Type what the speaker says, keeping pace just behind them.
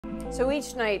So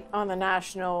each night on The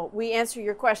National, we answer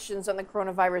your questions on the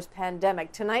coronavirus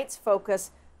pandemic. Tonight's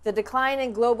focus, the decline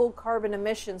in global carbon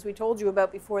emissions we told you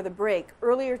about before the break.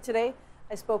 Earlier today,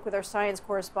 I spoke with our science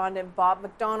correspondent, Bob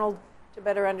McDonald, to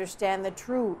better understand the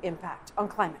true impact on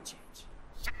climate change.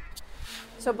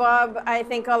 So Bob, I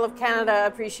think all of Canada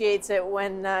appreciates it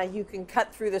when you can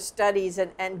cut through the studies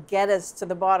and get us to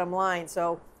the bottom line.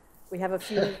 So we have a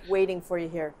few waiting for you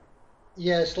here.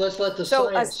 Yes, let's let the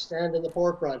science stand in the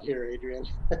forefront here, Adrian.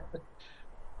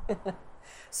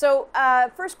 So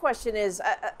first question is,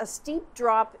 a steep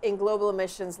drop in global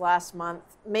emissions last month,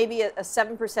 maybe a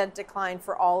 7% decline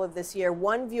for all of this year.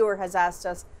 One viewer has asked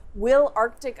us, will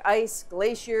Arctic ice,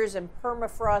 glaciers, and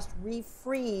permafrost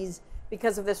refreeze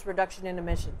because of this reduction in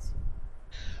emissions?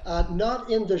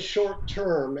 Not in the short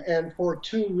term, and for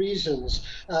two reasons.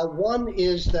 One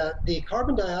is that the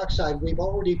carbon dioxide we've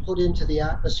already put into the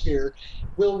atmosphere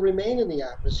will remain in the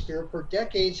atmosphere for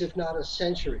decades, if not a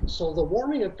century. So the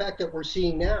warming effect that we're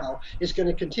seeing now is going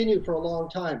to continue for a long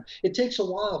time. It takes a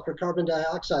while for carbon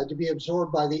dioxide to be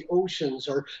absorbed by the oceans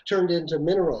or turned into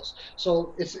minerals.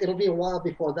 So it'll be a while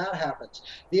before that happens.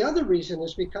 The other reason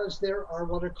is because there are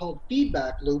what are called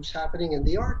feedback loops happening in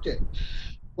the Arctic.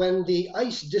 When the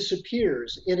ice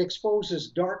disappears, it exposes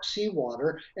dark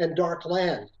seawater and dark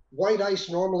land. White ice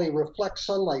normally reflects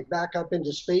sunlight back up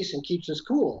into space and keeps us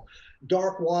cool.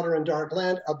 Dark water and dark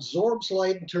land absorbs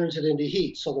light and turns it into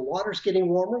heat. So the water's getting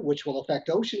warmer, which will affect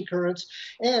ocean currents.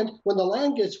 And when the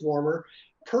land gets warmer,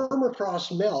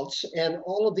 permafrost melts, and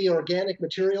all of the organic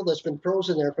material that's been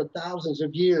frozen there for thousands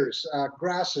of years,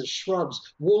 grasses,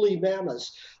 shrubs, woolly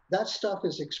mammoths, that stuff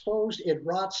is exposed, it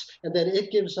rots, and then it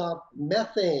gives off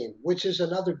methane, which is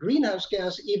another greenhouse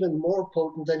gas even more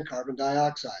potent than carbon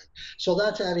dioxide. So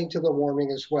that's adding to the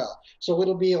warming as well. So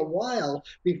it'll be a while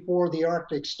before the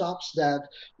Arctic stops that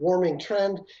warming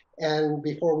trend and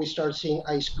before we start seeing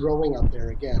ice growing up there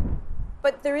again.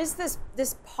 But there is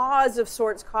this pause of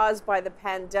sorts caused by the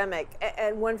pandemic,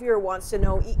 and one viewer wants to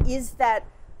know, is that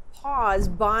pause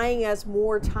buying us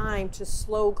more time to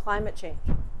slow climate change?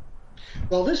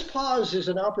 Well, this pause is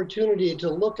an opportunity to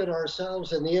look at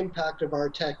ourselves and the impact of our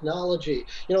technology.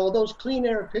 You know, those clean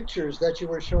air pictures that you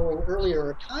were showing earlier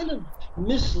are kind of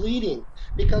misleading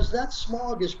because that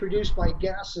smog is produced by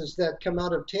gases that come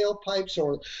out of tailpipes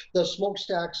or the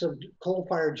smokestacks of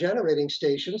coal-fired generating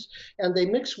stations, and they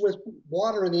mix with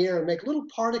water in the air and make little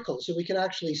particles that we can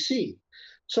actually see.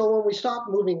 So when we stopped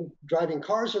driving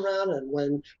cars around, and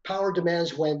when power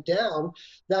demands went down,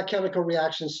 that chemical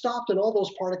reaction stopped and all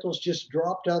those particles just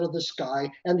dropped out of the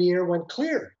sky and the air went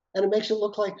clear. And it makes it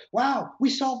look like, wow, we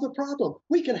solved the problem.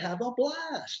 We can have a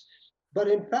blast. But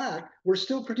in fact, we're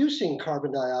still producing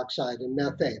carbon dioxide and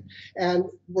methane. And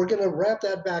we're going to ramp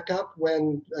that back up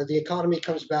when the economy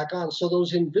comes back on. So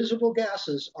those invisible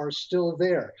gases are still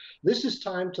there. This is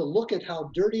time to look at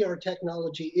how dirty our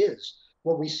technology is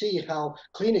when we see how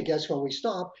clean it gets when we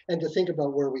stop, and to think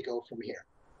about where we go from here.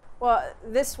 Well,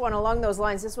 this one, along those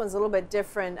lines, this one's a little bit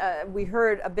different. We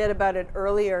heard a bit about it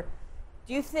earlier.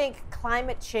 Do you think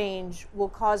climate change will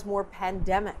cause more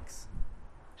pandemics?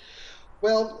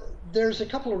 Well, there's a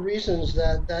couple of reasons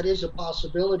that is a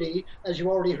possibility. As you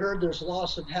already heard, there's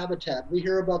loss of habitat. We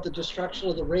hear about the destruction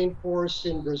of the rainforests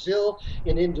in Brazil,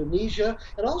 in Indonesia,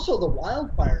 and also the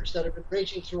wildfires that have been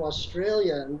raging through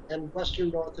Australia and Western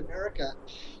North America.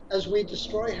 As we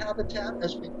destroy habitat,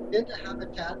 as we move into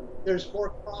habitat, there's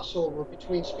more crossover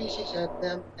between species and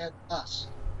them and us.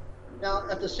 Now,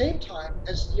 at the same time,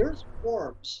 as the Earth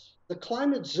warms, the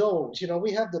climate zones, you know,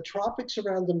 we have the tropics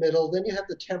around the middle, then you have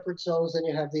the temperate zones, then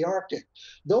you have the Arctic.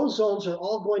 Those zones are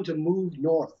all going to move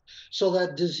north so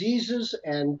that diseases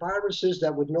and viruses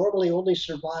that would normally only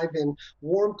survive in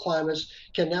warm climates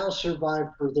can now survive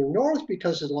further north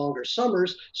because of longer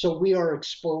summers, so we are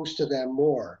exposed to them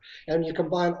more. And you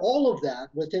combine all of that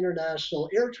with international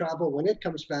air travel when it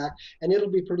comes back, and it'll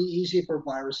be pretty easy for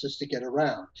viruses to get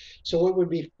around. So it would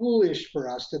be foolish for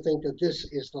us to think that this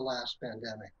is the last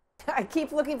pandemic. I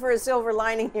keep looking for a silver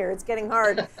lining here. It's getting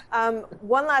hard.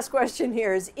 One last question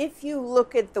here is, if you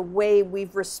look at the way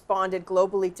we've responded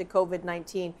globally to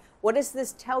COVID-19, what does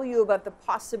this tell you about the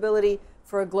possibility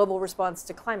for a global response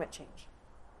to climate change?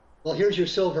 Well, here's your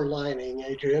silver lining,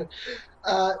 Adrian.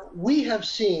 We have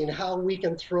seen how we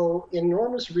can throw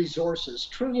enormous resources,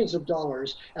 trillions of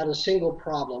dollars, at a single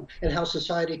problem and how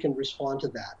society can respond to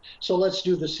that. So let's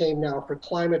do the same now for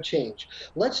climate change.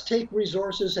 Let's take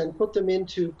resources and put them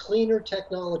into cleaner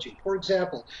technology. For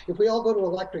example, if we all go to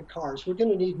electric cars, we're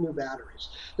going to need new batteries.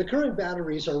 The current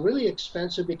batteries are really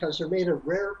expensive because they're made of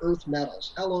rare earth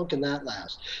metals. How long can that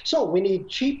last? So we need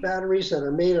cheap batteries that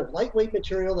are made of lightweight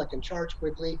material that can charge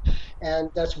quickly, and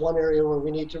that's one area where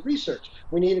we need to research.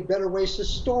 We need better ways to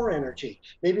store energy.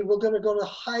 Maybe we're going to go to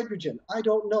hydrogen. I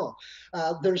don't know.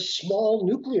 There's small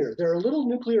nuclear. There are little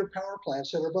nuclear power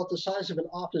plants that are about the size of an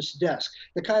office desk,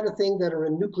 the kind of thing that are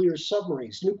in nuclear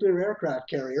submarines, nuclear aircraft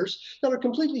carriers that are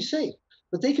completely safe.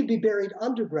 But they could be buried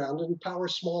underground and power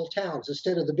small towns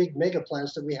instead of the big mega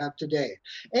plants that we have today.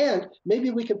 And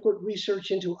maybe we can put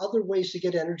research into other ways to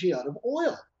get energy out of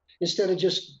oil instead of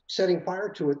just setting fire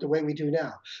to it the way we do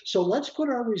now. So let's put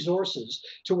our resources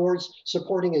towards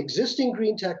supporting existing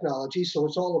green technology so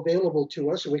it's all available to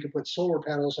us and we can put solar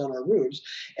panels on our roofs,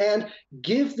 and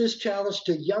give this challenge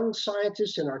to young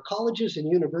scientists in our colleges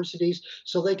and universities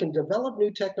so they can develop new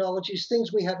technologies,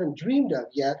 things we haven't dreamed of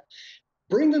yet,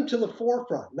 bring them to the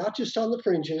forefront, not just on the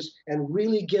fringes, and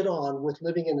really get on with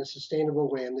living in a sustainable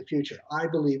way in the future. I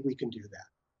believe we can do that.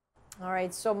 All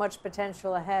right, so much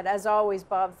potential ahead. As always,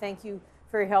 Bob, thank you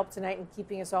for your help tonight and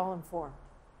keeping us all informed.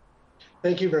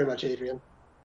 Thank you very much, Adrian.